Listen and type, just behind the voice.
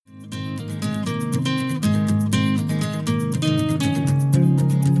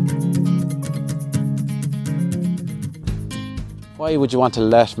Why would you want to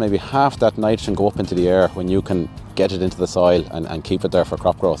let maybe half that nitrogen go up into the air when you can get it into the soil and keep it there for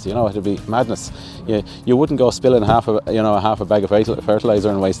crop growth? You know, it'd be madness. You wouldn't go spilling half a bag of fertiliser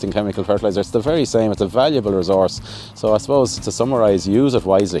and wasting chemical fertiliser. It's the very same. It's a valuable resource. So I suppose, to summarise, use it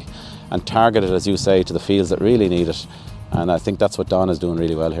wisely and target it, as you say, to the fields that really need it. And I think that's what Don is doing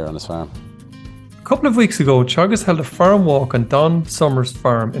really well here on his farm. A couple of weeks ago, Teagasc held a farm walk on Don Summers'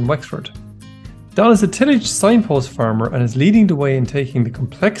 farm in Wexford. Don is a tillage signpost farmer and is leading the way in taking the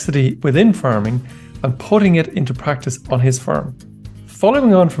complexity within farming and putting it into practice on his farm.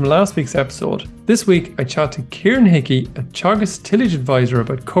 Following on from last week's episode, this week I chat to Kieran Hickey, a Teagasc tillage advisor,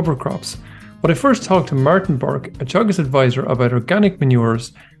 about cover crops. But I first talked to Martin Burke, a Teagasc advisor, about organic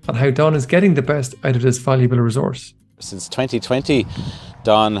manures and how Don is getting the best out of this valuable resource. Since 2020,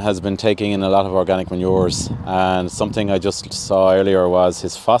 Don has been taking in a lot of organic manures, and something I just saw earlier was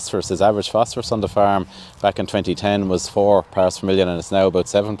his average phosphorus on the farm back in 2010 was 4 parts per million, and it's now about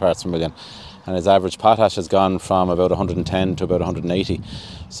 7 parts per million. And his average potash has gone from about 110 to about 180.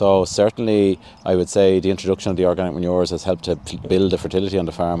 So certainly I would say the introduction of the organic manures has helped to build the fertility on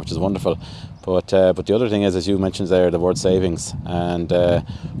the farm, which is wonderful. But the other thing is, as you mentioned there, the word savings. And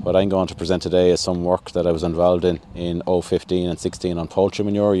what I'm going to present today is some work that I was involved in 2015 and 16 on poultry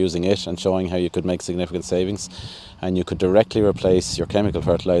manure, using it and showing how you could make significant savings. And you could directly replace your chemical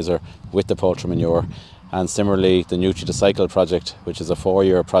fertiliser with the poultry manure. And similarly, the Nutri-to-Cycle project, which is a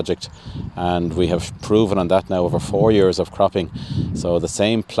 4-year project, and we have proven on that now over 4 years of cropping. So the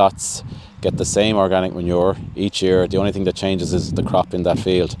same plots get the same organic manure each year. The only thing that changes is the crop in that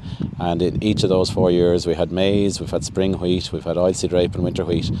field. And in each of those 4 years, we had maize, we've had spring wheat, we've had oilseed rape and winter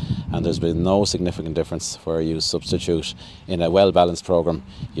wheat, and there's been no significant difference where you substitute in a well-balanced programme.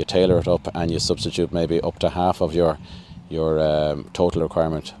 You tailor it up and you substitute maybe up to half of your total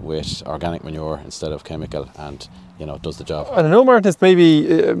requirement with organic manure instead of chemical, and it does the job. And I know, Martin, it's maybe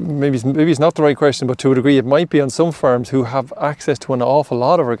it's not the right question, but to a degree it might be on some farms who have access to an awful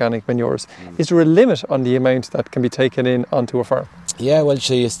lot of organic manures. Is there a limit on the amount that can be taken in onto a farm? Yeah, well,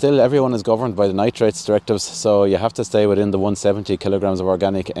 everyone is governed by the nitrates directives, so you have to stay within the 170 kilograms of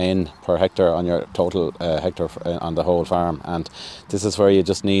organic N per hectare on your total hectare on the whole farm. And this is where you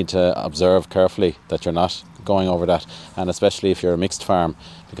just need to observe carefully that you're not going over that, and especially if you're a mixed farm,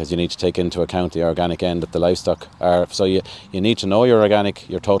 because you need to take into account the organic N that the livestock are. So you need to know your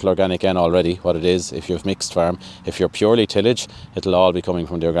total organic N already, what it is if you've mixed farm. If you're purely tillage, it'll all be coming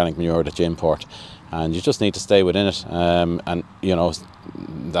from the organic manure that you import. And you just need to stay within it, and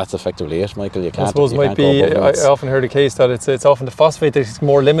that's effectively it, Michael. I suppose I often heard a case that it's often the phosphate that's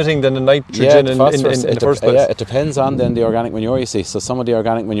more limiting than the nitrogen in the first place. Yeah, it depends on then the organic manure, you see. So some of the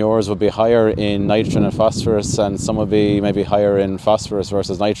organic manures would be higher in nitrogen and phosphorus, and some would be maybe higher in phosphorus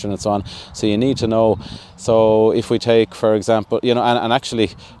versus nitrogen and so on. So you need to know. So if we take, for example, and actually,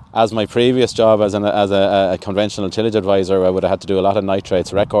 as my previous job as a conventional tillage advisor, I would have had to do a lot of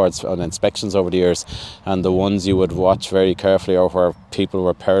nitrates records and inspections over the years, and the ones you would watch very carefully are where people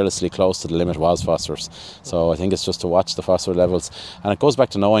were perilously close to the limit was phosphorus. So I think it's just to watch the phosphorus levels, and it goes back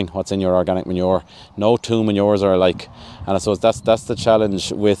to knowing what's in your organic manure. No two manures are alike, and I suppose that's the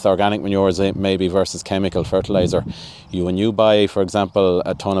challenge with organic manures maybe versus chemical fertiliser. When you buy, for example,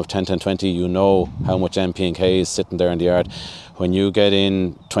 a ton of 10-10-20, you know how much NP and K is sitting there in the yard. When you get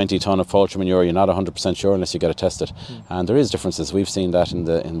in 20 tonne of poultry manure, you're not 100% sure unless you get it tested. And there is differences. We've seen that in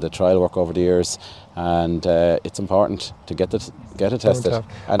the trial work over the years, and it's important to get it tested.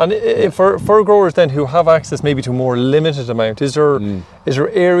 And for growers then who have access maybe to a more limited amount, is there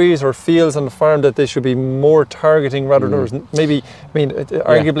areas or fields on the farm that they should be more targeting rather than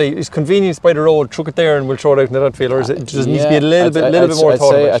arguably is convenience by the road, chuck it there and we'll throw it out into that field, or does it needs to be a little bit more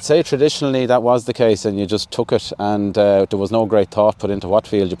thought about? I'd say traditionally that was the case, and you just took it, and there was no great thought put into what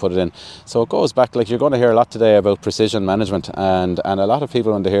field you put it in. So it goes back, like you're going to hear a lot today about precision management, and a lot of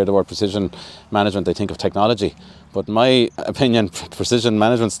people, when they hear the word precision management, they think of technology. But in my opinion, precision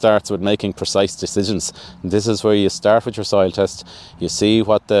management starts with making precise decisions. This is where you start with your soil test. You see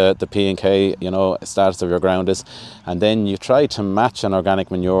what the P and K, status of your ground is, and then you try to match an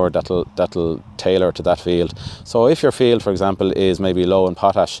organic manure that'll tailor to that field. So if your field, for example, is maybe low in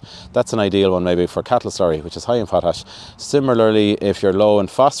potash, that's an ideal one maybe for cattle slurry, which is high in potash. Similarly, if you're low in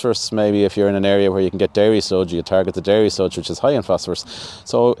phosphorus, maybe if you're in an area where you can get dairy sludge, you target the dairy sludge, which is high in phosphorus.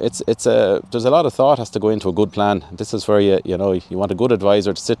 So there's a lot of thought has to go into a good plan. This is where you want a good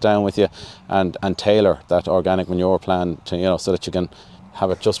advisor to sit down with you and tailor that organic manure plan to, so that you can have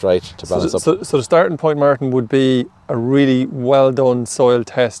it just right to balance up. So the starting point, Martin, would be a really well done soil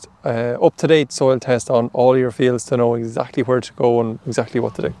test, up-to-date soil test on all your fields to know exactly where to go and exactly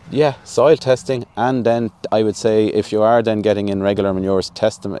what to do. Yeah, soil testing, and then I would say if you are then getting in regular manures,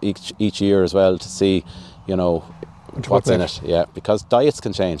 test them each year as well to see, you know, what's in it. Yeah, because diets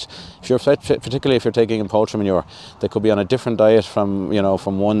can change. If you're particularly if you're taking in poultry manure, they could be on a different diet from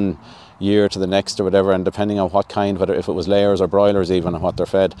one year to the next or whatever, and depending on what kind, whether if it was layers or broilers even, and what they're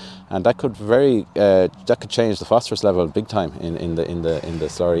fed, and that could change the phosphorus level big time in the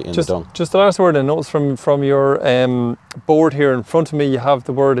slurry, in the dung. Just the last word I noticed from your board here in front of me, you have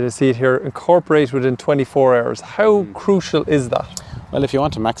the word, I see it here, incorporate within 24 hours. How crucial is that? Well, if you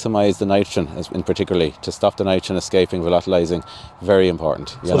want to maximise the nitrogen, in particularly to stop the nitrogen escaping, volatilising, very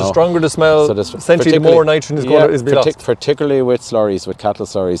important. The stronger the smell, essentially the more nitrogen is going to be lost. Particularly with slurries, with cattle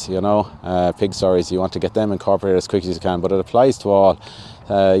slurries, pig slurries, you want to get them incorporated as quickly as you can. But it applies to all,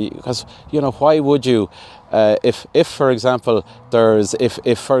 because why would you? If for example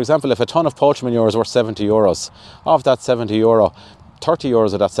if a ton of poultry manure is worth €70, of that €70, 30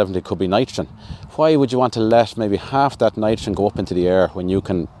 euros of that 70 could be nitrogen. Why would you want to let maybe half that nitrogen go up into the air when you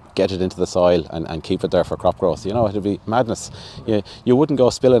can get it into the soil and keep it there for crop growth? It'd be madness. You wouldn't go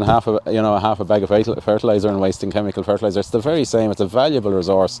spilling half a bag of fertilizer and wasting chemical fertilizer. It's the very same. It's a valuable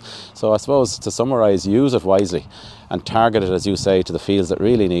resource. So I suppose, to summarise, use it wisely and target it, as you say, to the fields that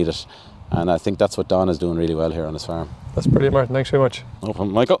really need it. And I think that's what Don is doing really well here on his farm. That's brilliant, Martin. Thanks very much. No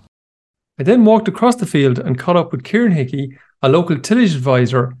problem, Michael. I then walked across the field and caught up with Kieran Hickey, a local tillage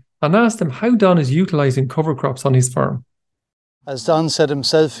advisor, and asked him how Don is utilising cover crops on his farm. As Don said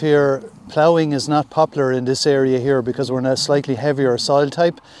himself here, ploughing is not popular in this area here because we're in a slightly heavier soil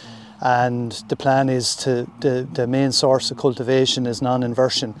type, and the plan is the main source of cultivation is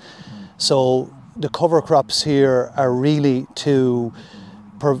non-inversion. So the cover crops here are really to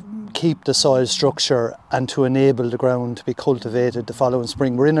keep the soil structure and to enable the ground to be cultivated the following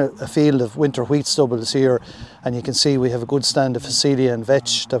spring. We're in a field of winter wheat stubbles here, and you can see we have a good stand of Phacelia and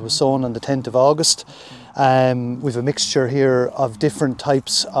vetch that was sown on the 10th of August. We've a mixture here of different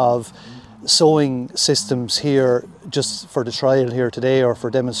types of sowing systems here just for the trial here today, or for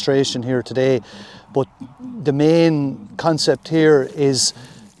demonstration here today. But the main concept here is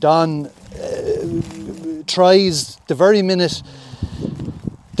Don tries the very minute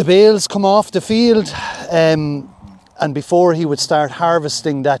the bales come off the field, and before he would start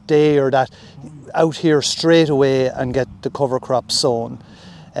harvesting that day or that, out here straight away and get the cover crops sown.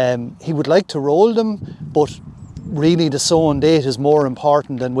 He would like to roll them, but really the sowing date is more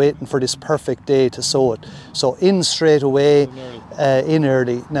important than waiting for this perfect day to sow it. So in straight away, in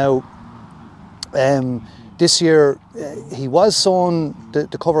early. Now, this year he was sowing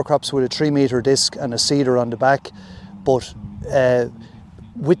the cover crops with a 3-metre disc and a seeder on the back, but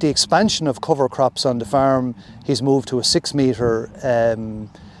with the expansion of cover crops on the farm, he's moved to a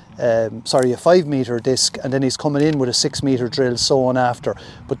 5-metre disc, and then he's coming in with a 6-metre drill sown after.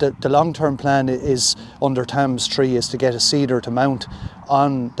 But the long-term plan is, under Tam's tree, is to get a seeder to mount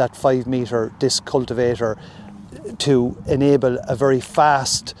on that 5-metre disc cultivator to enable a very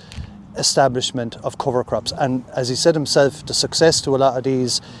fast establishment of cover crops. And as he said himself, the success to a lot of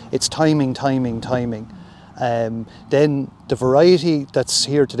these, it's timing. Then the variety that's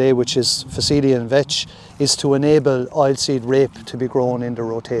here today, which is Phacelia and vetch, is to enable oilseed rape to be grown in the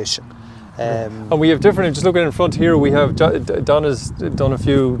rotation. And we have different, just looking in front here, we have, Don has done a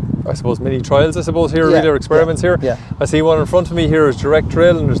few, I suppose, mini trials, I suppose, here, really, or experiments here. Yeah. I see one in front of me here is direct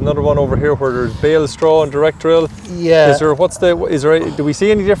drill, and there's another one over here where there's bale straw and direct drill. Yeah. Do we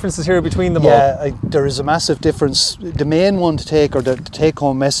see any differences here between them all? Yeah, there is a massive difference. The main one to take, or the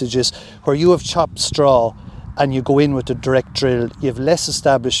take-home message, is where you have chopped straw and you go in with the direct drill, you have less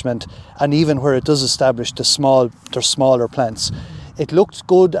establishment, and even where it does establish, they're smaller plants. It looked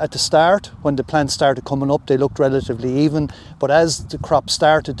good at the start. When the plants started coming up, they looked relatively even, but as the crop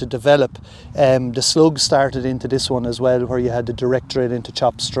started to develop, the slugs started into this one as well, where you had the direct drill into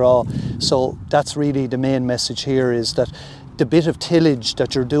chopped straw. So that's really the main message here, is that the bit of tillage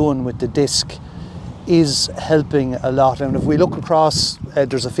that you're doing with the disc is helping a lot. And if we look across,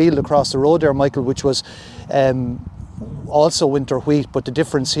 there's a field across the road there, Michael, which was also winter wheat, but the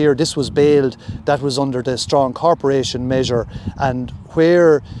difference here, this was baled, that was under the straw incorporation measure, and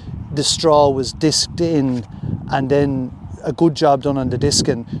where the straw was disked in and then a good job done on the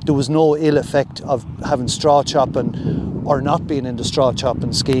disking, there was no ill effect of having straw chopping or not being in the straw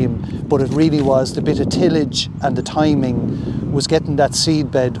chopping scheme, but it really was the bit of tillage and the timing was getting that seed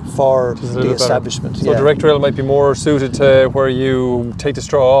bed for the establishment. So direct drill might be more suited to where you take the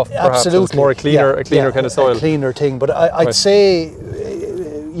straw off, perhaps. Absolutely. It's more a cleaner kind of soil. A cleaner thing, but I'd say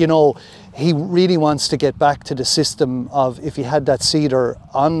he really wants to get back to the system of, if he had that seeder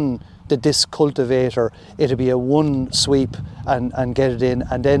on the disc cultivator, it'd be a one sweep and get it in,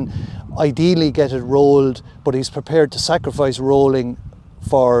 and then ideally get it rolled, but he's prepared to sacrifice rolling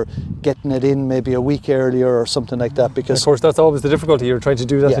for getting it in maybe a week earlier or something like that, because of course that's always the difficulty. You're trying to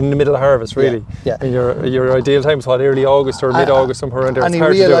do that in the middle of harvest, really. And your ideal time is what, early August or mid-August, somewhere around there. And he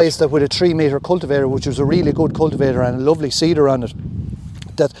realised that with a 3 metre cultivator, which was a really good cultivator and a lovely seeder on it,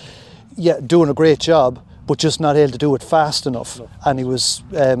 that doing a great job, but just not able to do it fast enough. And he was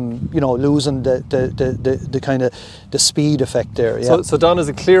losing the kind of the speed effect there. So Don has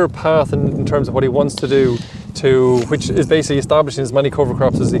a clear path in terms of what he wants to do, which is basically establishing as many cover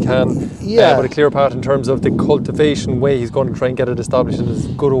crops as he can, but a clear path in terms of the cultivation way. He's going to try and get it established in as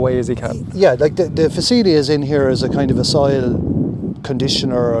good a way as he can. Like the facility is in here as a kind of a soil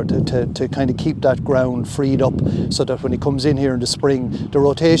conditioner, or to kind of keep that ground freed up, so that when he comes in here in the spring, the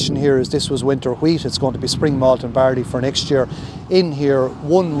rotation here is, this was winter wheat, it's going to be spring malt and barley for next year. In here,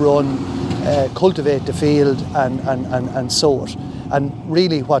 one run, cultivate the field and sow it. And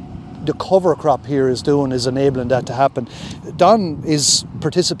really what the cover crop here is doing is enabling that to happen. Don is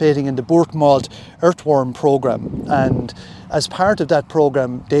participating in the Burt Malt Earthworm Programme, and as part of that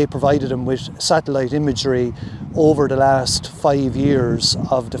programme they provided him with satellite imagery over the last 5 years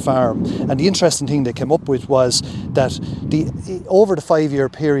of the farm. And the interesting thing they came up with was that over the 5-year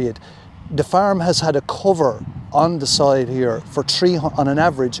period, the farm has had a cover on the soil here for on an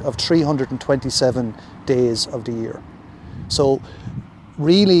average of 327 days of the year. So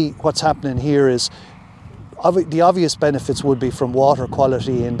really what's happening here is, the obvious benefits would be from water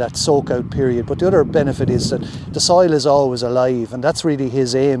quality in that soak out period, but the other benefit is that the soil is always alive, and that's really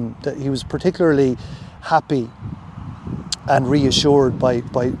his aim. That he was particularly happy and reassured by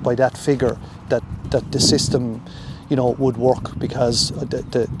that figure that the system would work, because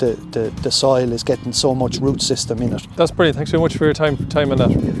the soil is getting so much root system in it. That's brilliant. Thanks very much for your time on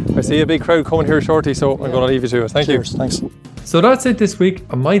that. I see a big crowd coming here shortly, so I'm going to leave you to it. Thank you. Thanks. So that's it this week,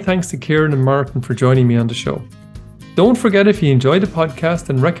 and my thanks to Kieran and Martin for joining me on the show. Don't forget, if you enjoyed the podcast,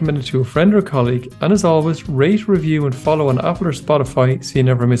 then recommend it to a friend or colleague, and as always, rate, review and follow on Apple or Spotify so you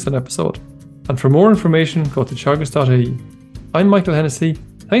never miss an episode. And for more information, go to teagasc.ie. I'm Michael Hennessy.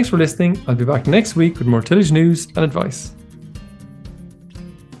 Thanks for listening. I'll be back next week with more tillage news and advice.